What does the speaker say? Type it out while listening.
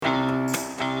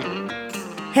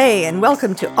Hey, and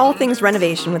welcome to All Things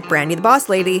Renovation with Brandy the Boss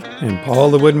Lady. And Paul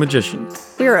the Wood Magician.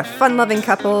 We're a fun-loving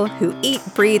couple who eat,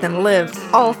 breathe, and live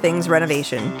all things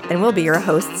renovation, and we'll be your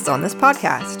hosts on this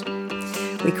podcast.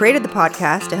 We created the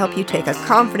podcast to help you take a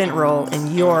confident role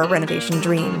in your renovation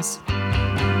dreams.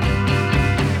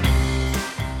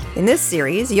 In this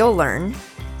series, you'll learn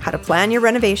how to plan your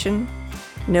renovation,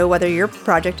 know whether your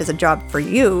project is a job for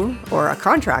you or a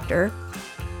contractor,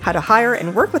 how to hire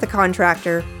and work with a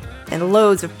contractor, and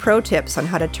loads of pro tips on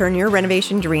how to turn your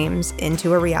renovation dreams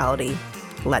into a reality.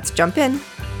 Let's jump in.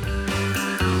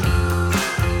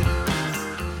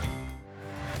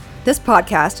 This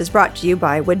podcast is brought to you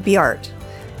by Woodby Art.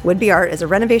 Woodby Art is a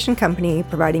renovation company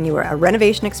providing you a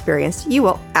renovation experience you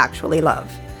will actually love.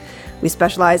 We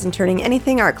specialize in turning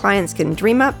anything our clients can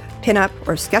dream up, pin up,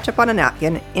 or sketch up on a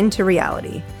napkin into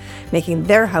reality, making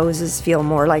their houses feel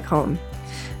more like home.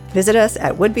 Visit us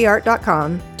at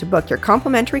woodbyart.com to book your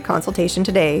complimentary consultation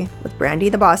today with Brandy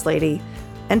the Boss Lady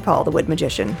and Paul the Wood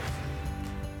Magician.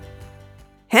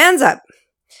 Hands up!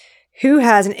 Who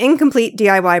has an incomplete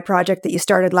DIY project that you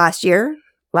started last year,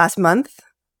 last month,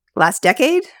 last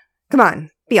decade? Come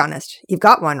on, be honest. You've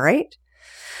got one, right?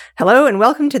 Hello and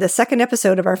welcome to the second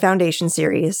episode of our foundation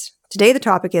series. Today the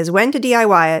topic is when to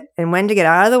DIY it and when to get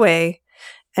out of the way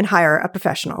and hire a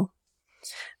professional.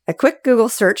 A quick Google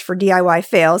search for DIY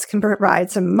fails can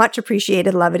provide some much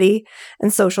appreciated levity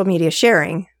and social media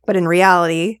sharing, but in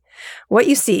reality, what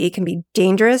you see can be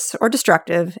dangerous or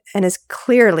destructive and is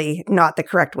clearly not the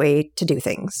correct way to do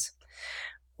things.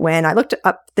 When I looked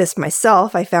up this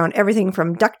myself, I found everything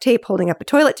from duct tape holding up a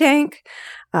toilet tank,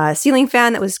 a ceiling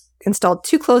fan that was installed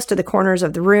too close to the corners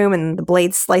of the room and the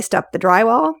blades sliced up the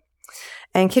drywall,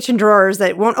 and kitchen drawers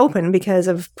that won't open because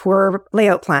of poor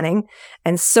layout planning,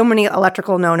 and so many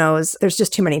electrical no-nos, there's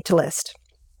just too many to list.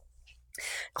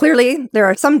 Clearly, there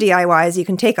are some DIYs you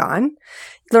can take on,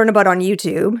 learn about on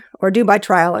YouTube, or do by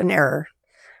trial and error.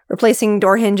 Replacing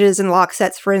door hinges and lock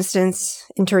sets, for instance,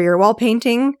 interior wall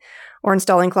painting, or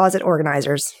installing closet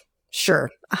organizers. Sure,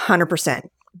 100%.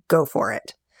 Go for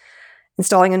it.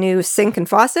 Installing a new sink and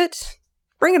faucet?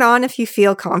 Bring it on if you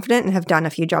feel confident and have done a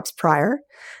few jobs prior.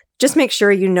 Just make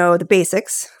sure you know the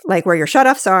basics, like where your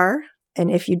shutoffs are,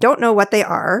 and if you don't know what they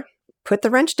are, put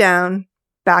the wrench down,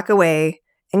 back away,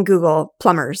 and Google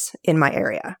plumbers in my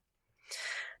area.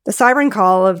 The siren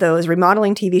call of those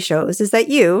remodeling TV shows is that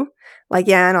you, like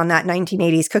Yan on that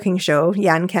 1980s cooking show,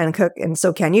 Yan Can Cook and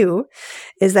So Can You,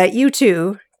 is that you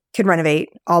too can renovate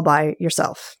all by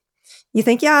yourself. You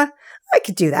think, yeah, I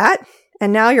could do that.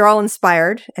 And now you're all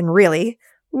inspired, and really,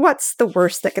 what's the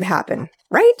worst that could happen,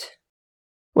 right?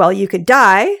 Well, you could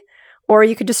die, or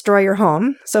you could destroy your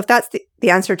home. So if that's the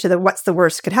answer to the what's the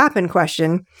worst could happen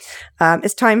question,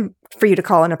 it's time for you to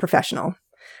call in a professional.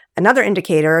 Another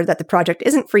indicator that the project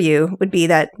isn't for you would be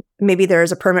that maybe there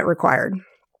is a permit required.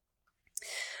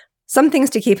 Some things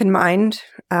to keep in mind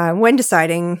when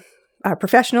deciding a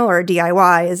professional or a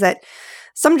DIY is that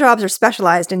some jobs are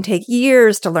specialized and take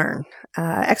years to learn.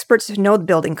 Experts know the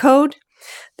building code.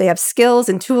 They have skills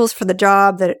and tools for the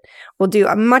job that will do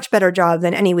a much better job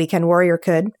than any weekend warrior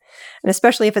could. And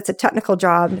especially if it's a technical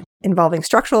job involving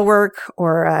structural work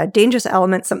or a dangerous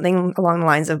element, something along the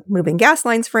lines of moving gas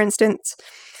lines, for instance.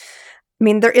 I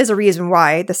mean, there is a reason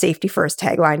why the safety first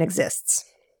tagline exists.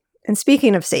 And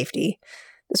speaking of safety,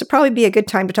 this would probably be a good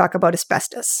time to talk about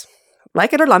asbestos.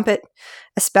 Like it or lump it,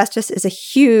 asbestos is a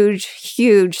huge,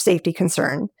 huge safety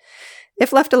concern.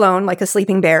 If left alone like a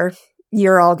sleeping bear,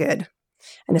 you're all good.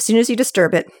 And as soon as you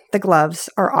disturb it, the gloves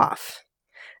are off.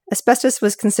 Asbestos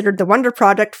was considered the wonder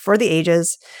product for the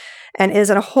ages and is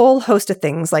in a whole host of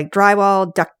things like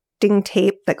drywall, ducting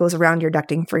tape that goes around your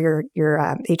ducting for your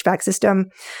HVAC system,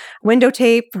 window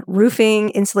tape, roofing,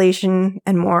 insulation,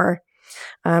 and more.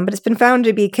 But it's been found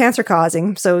to be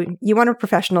cancer-causing, so you want a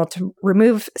professional to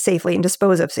remove safely and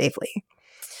dispose of safely.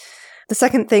 The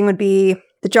second thing would be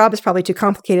the job is probably too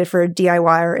complicated for a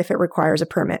DIYer if it requires a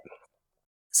permit.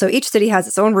 So each city has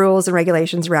its own rules and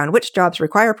regulations around which jobs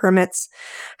require permits,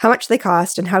 how much they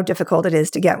cost, and how difficult it is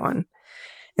to get one.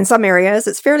 In some areas,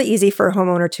 it's fairly easy for a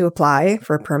homeowner to apply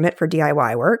for a permit for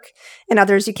DIY work. In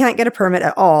others, you can't get a permit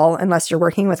at all unless you're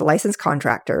working with a licensed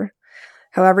contractor.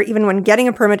 However, even when getting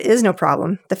a permit is no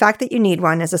problem, the fact that you need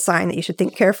one is a sign that you should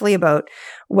think carefully about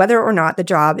whether or not the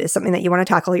job is something that you want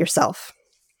to tackle yourself.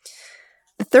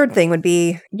 The third thing would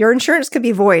be your insurance could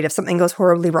be void if something goes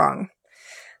horribly wrong.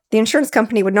 The insurance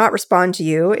company would not respond to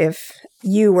you if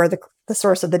you were the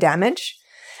source of the damage,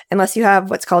 unless you have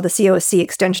what's called a COC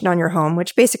extension on your home,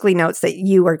 which basically notes that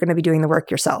you are going to be doing the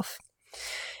work yourself.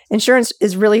 Insurance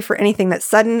is really for anything that's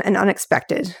sudden and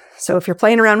unexpected. So if you're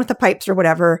playing around with the pipes or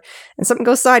whatever, and something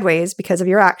goes sideways because of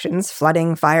your actions,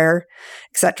 flooding, fire,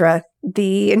 etc.,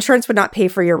 the insurance would not pay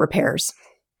for your repairs.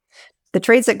 The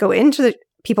trades that go into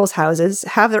people's houses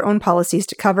have their own policies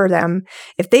to cover them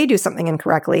if they do something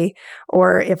incorrectly,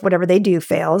 or if whatever they do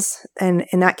fails. And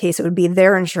in that case, it would be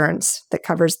their insurance that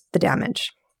covers the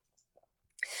damage.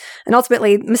 And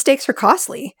ultimately, mistakes are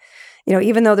costly.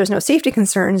 Even though there's no safety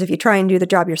concerns, if you try and do the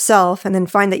job yourself and then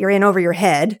find that you're in over your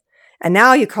head, and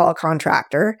now you call a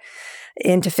contractor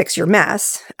in to fix your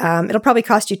mess, it'll probably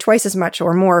cost you twice as much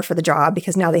or more for the job,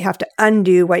 because now they have to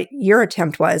undo what your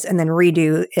attempt was and then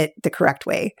redo it the correct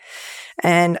way.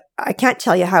 And I can't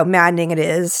tell you how maddening it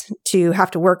is to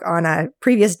have to work on a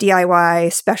previous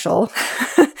DIY special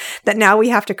that now we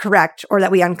have to correct, or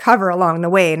that we uncover along the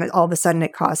way. And all of a sudden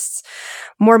it costs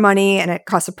more money and it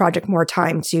costs the project more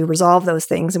time to resolve those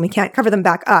things. And we can't cover them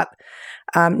back up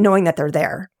knowing that they're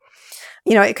there.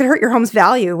 It could hurt your home's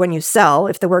value when you sell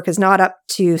if the work is not up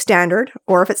to standard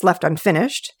or if it's left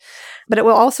unfinished. But it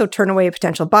will also turn away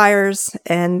potential buyers,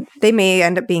 and they may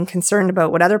end up being concerned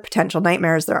about what other potential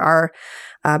nightmares there are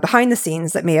behind the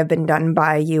scenes that may have been done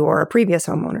by you or a previous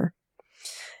homeowner.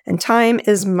 And time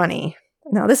is money.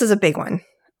 Now, this is a big one.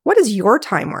 What is your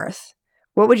time worth?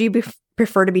 What would you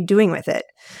prefer to be doing with it?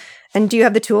 And do you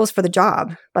have the tools for the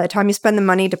job? By the time you spend the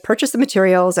money to purchase the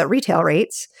materials at retail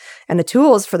rates and the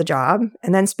tools for the job,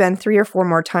 and then spend 3 or 4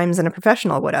 more times than a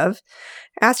professional would have,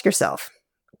 ask yourself,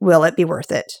 will it be worth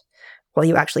it? Will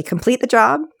you actually complete the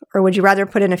job? Or would you rather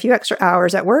put in a few extra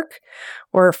hours at work,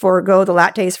 or forego the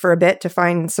lattes for a bit to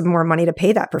find some more money to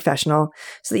pay that professional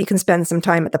so that you can spend some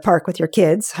time at the park with your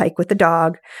kids, hike with the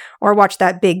dog, or watch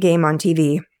that big game on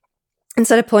TV,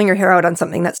 instead of pulling your hair out on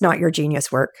something that's not your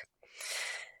genius work?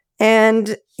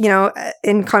 And,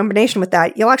 in combination with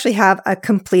that, you'll actually have a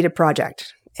completed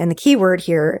project. And the key word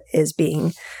here is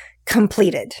being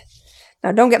completed.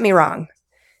 Now, don't get me wrong.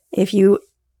 If you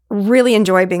really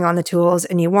enjoy being on the tools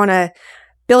and you want to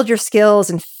build your skills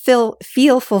and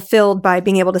feel fulfilled by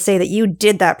being able to say that you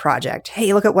did that project,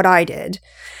 hey, look at what I did,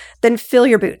 then fill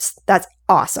your boots. That's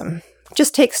awesome.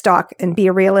 Just take stock and be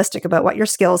realistic about what your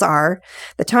skills are,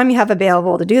 the time you have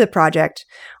available to do the project,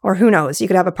 or who knows, you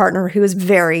could have a partner who is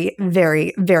very,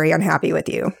 very, very unhappy with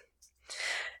you.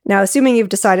 Now, assuming you've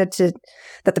decided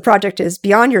that the project is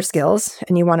beyond your skills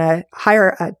and you want to hire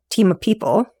a team of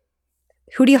people,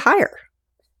 who do you hire?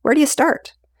 Where do you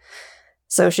start?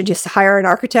 So should you hire an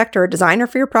architect or a designer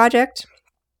for your project?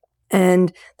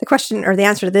 And the question or the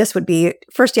answer to this would be,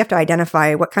 first, you have to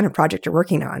identify what kind of project you're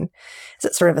working on. Is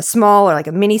it sort of a small or like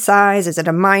a mini size? Is it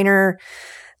a minor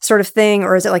sort of thing?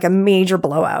 Or is it like a major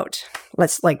blowout?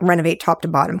 Let's like renovate top to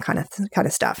bottom kind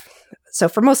of stuff. So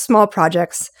for most small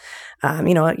projects,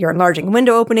 you're enlarging a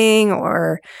window opening,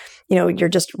 or you're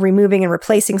just removing and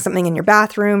replacing something in your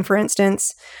bathroom, for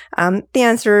instance. The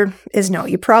answer is no.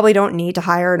 You probably don't need to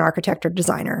hire an architect or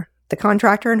designer. The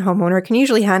contractor and homeowner can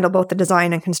usually handle both the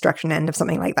design and construction end of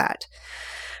something like that.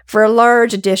 For a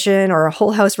large addition or a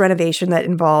whole house renovation that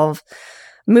involve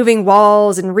moving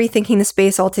walls and rethinking the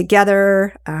space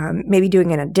altogether, maybe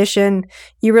doing an addition,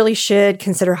 you really should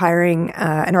consider hiring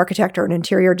an architect or an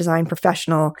interior design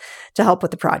professional to help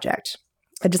with the project.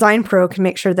 A design pro can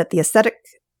make sure that the aesthetic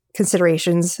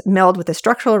considerations meld with the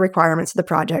structural requirements of the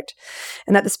project,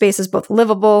 and that the space is both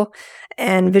livable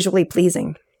and visually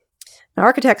pleasing. Now,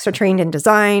 architects are trained in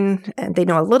design, and they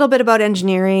know a little bit about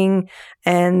engineering,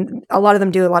 and a lot of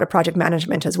them do a lot of project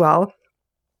management as well.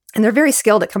 And they're very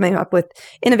skilled at coming up with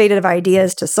innovative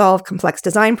ideas to solve complex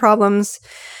design problems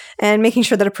and making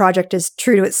sure that a project is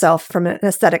true to itself from an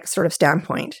aesthetic sort of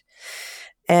standpoint.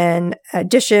 An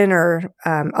addition or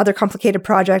other complicated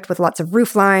project with lots of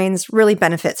roof lines really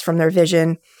benefits from their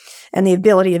vision and the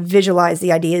ability to visualize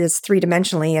the ideas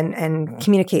 3-dimensionally and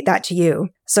communicate that to you.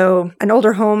 So an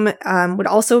older home would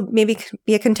also maybe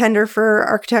be a contender for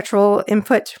architectural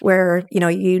input, where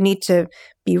you need to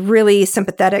be really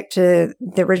sympathetic to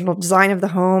the original design of the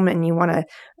home, and you want to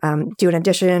do an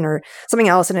addition or something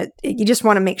else, and you just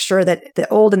want to make sure that the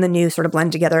old and the new sort of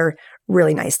blend together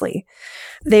really nicely.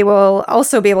 They will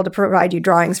also be able to provide you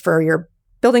drawings for your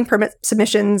building permit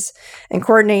submissions and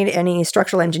coordinate any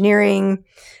structural engineering.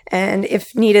 And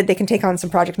if needed, they can take on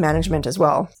some project management as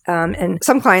well. And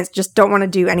some clients just don't want to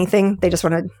do anything. They just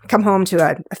want to come home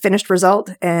to a finished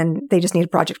result, and they just need a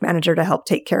project manager to help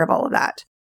take care of all of that.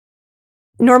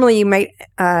 Normally, you might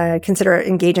consider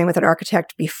engaging with an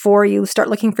architect before you start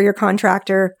looking for your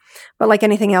contractor. But like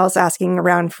anything else, asking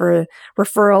around for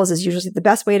referrals is usually the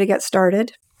best way to get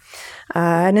started.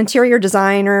 An interior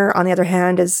designer, on the other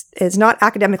hand, is not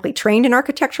academically trained in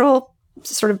architectural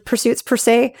sort of pursuits per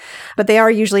se, but they are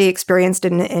usually experienced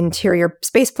in interior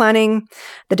space planning,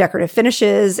 the decorative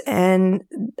finishes, and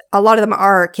a lot of them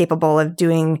are capable of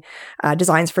doing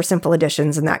designs for simple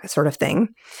additions and that sort of thing.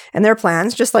 And their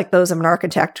plans, just like those of an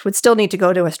architect, would still need to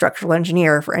go to a structural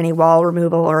engineer for any wall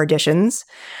removal or additions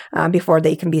before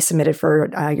they can be submitted for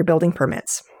your building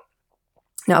permits.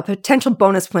 Now, a potential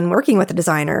bonus when working with a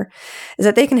designer is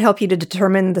that they can help you to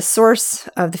determine the source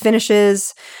of the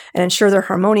finishes and ensure they're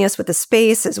harmonious with the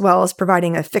space, as well as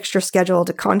providing a fixture schedule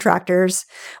to contractors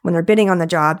when they're bidding on the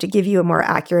job to give you a more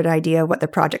accurate idea of what the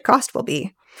project cost will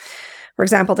be. For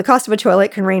example, the cost of a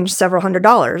toilet can range several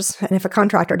 $100s, and if a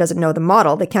contractor doesn't know the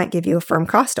model, they can't give you a firm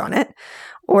cost on it.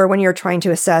 Or when you're trying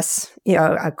to assess,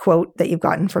 a quote that you've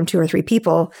gotten from 2 or 3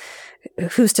 people,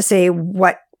 who's to say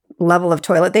what level of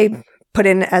toilet they put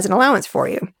in as an allowance for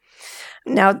you.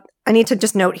 Now, I need to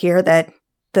just note here that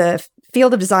the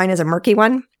field of design is a murky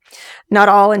one. Not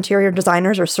all interior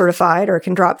designers are certified or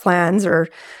can draw plans or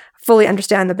fully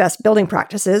understand the best building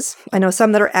practices. I know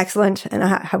some that are excellent, and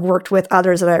I have worked with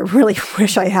others that I really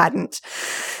wish I hadn't.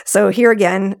 So here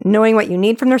again, knowing what you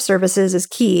need from their services is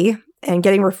key, and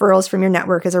getting referrals from your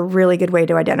network is a really good way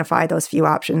to identify those few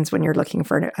options when you're looking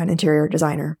for an interior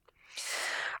designer.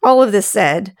 All of this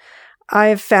said,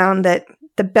 I've found that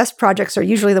the best projects are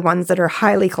usually the ones that are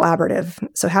highly collaborative.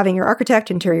 So having your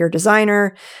architect, interior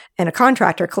designer, and a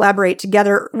contractor collaborate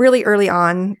together really early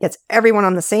on gets everyone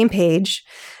on the same page.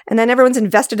 And then everyone's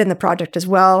invested in the project as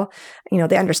well.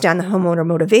 They understand the homeowner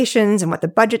motivations and what the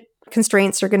budget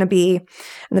constraints are going to be.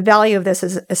 And the value of this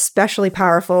is especially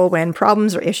powerful when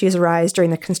problems or issues arise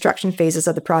during the construction phases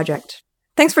of the project.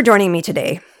 Thanks for joining me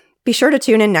today. Be sure to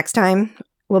tune in next time.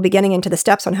 We'll be getting into the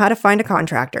steps on how to find a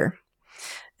contractor.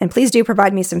 And please do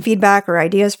provide me some feedback or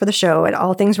ideas for the show at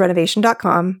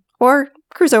allthingsrenovation.com, or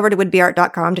cruise over to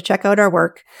woodbeart.com to check out our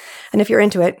work. And if you're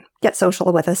into it, get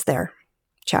social with us there.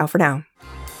 Ciao for now.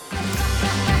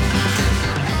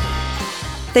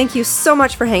 Thank you so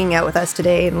much for hanging out with us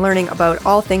today and learning about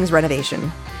all things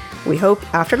renovation. We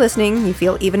hope after listening, you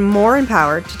feel even more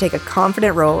empowered to take a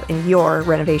confident role in your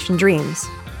renovation dreams.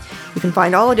 You can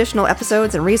find all additional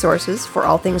episodes and resources for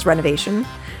All Things Renovation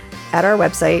at our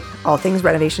website,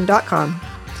 allthingsrenovation.com.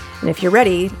 And if you're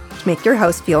ready to make your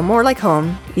house feel more like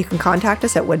home, you can contact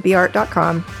us at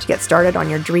woodbeart.com to get started on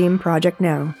your dream project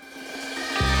now.